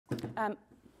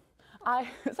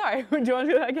Sorry, do you want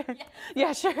to do that again?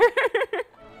 Yeah, sure.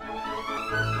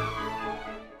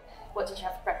 What did you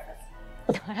have for breakfast?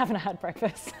 I haven't had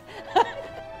breakfast.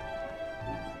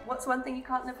 What's one thing you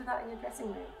can't live without in your dressing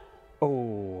room?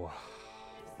 Oh.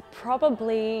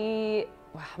 Probably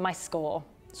my score.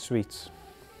 Sweets.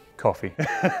 Coffee.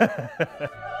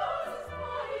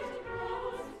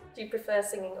 Do you prefer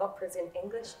singing operas in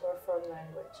English or a foreign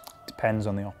language? Depends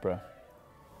on the opera.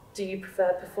 Do you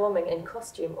prefer performing in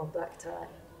costume or black tie?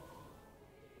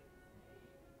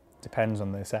 Depends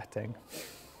on the setting.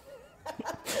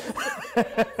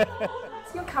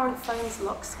 What's your current phone's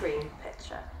lock screen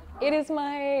picture? It is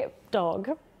my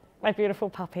dog, my beautiful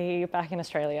puppy back in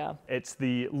Australia. It's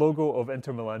the logo of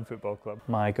Inter Milan Football Club.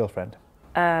 My girlfriend.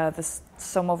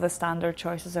 Some of the standard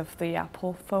choices of the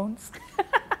Apple phones.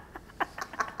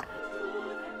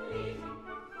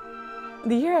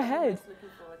 The year ahead.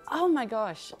 Oh my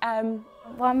gosh.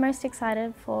 What I'm most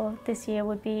excited for this year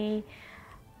would be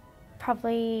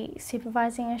probably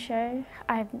supervising a show.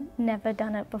 I've never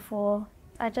done it before.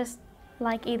 I just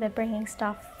like either bringing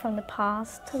stuff from the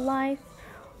past to life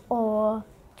or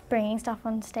bringing stuff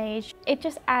on stage. It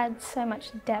just adds so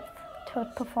much depth to a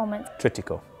performance.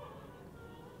 Trittico.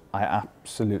 I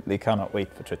absolutely cannot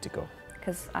wait for Trittico.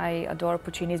 Because I adore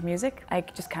Puccini's music. I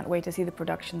just can't wait to see the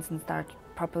productions and start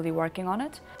properly working on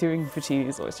it. Doing Puccini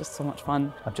is always just so much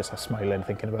fun. I'm just smiling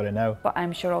thinking about it now. But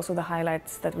I'm sure also the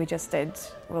highlights that we just did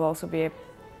will also be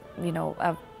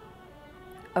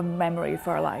a memory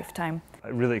for a lifetime.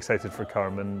 I'm really excited for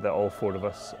Carmen that all four of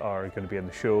us are going to be in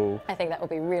the show. I think that will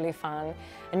be really fun.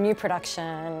 A new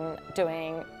production,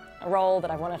 doing a role that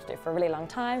I've wanted to do for a really long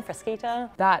time, Frasquita.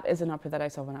 That is an opera that I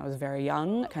saw when I was very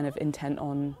young, kind of intent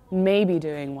on maybe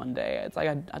doing one day. It's like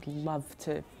I'd love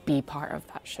to be part of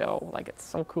that show, like it's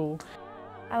so cool.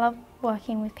 I love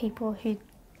working with people who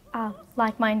are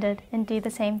like-minded and do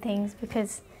the same things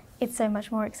because it's so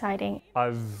much more exciting.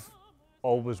 I've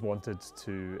always wanted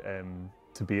to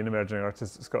be an emerging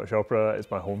artist at Scottish Opera.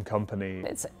 It's my home company.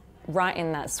 It's right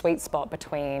in that sweet spot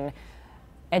between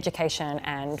education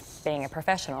and being a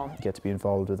professional. You get to be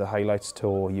involved with the highlights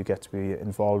tour, you get to be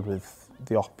involved with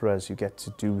the operas, you get to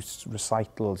do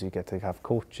recitals, you get to have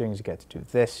coachings, you get to do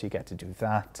this, you get to do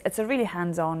that. It's a really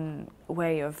hands-on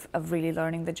way of really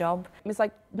learning the job. It's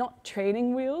like not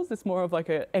training wheels, it's more of like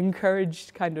an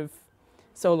encouraged kind of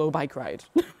solo bike ride.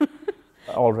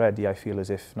 Already I feel as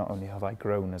if not only have I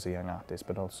grown as a young artist,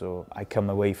 but also I come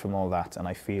away from all that and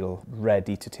I feel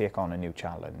ready to take on a new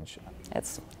challenge.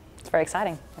 It's very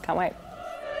exciting. I can't wait.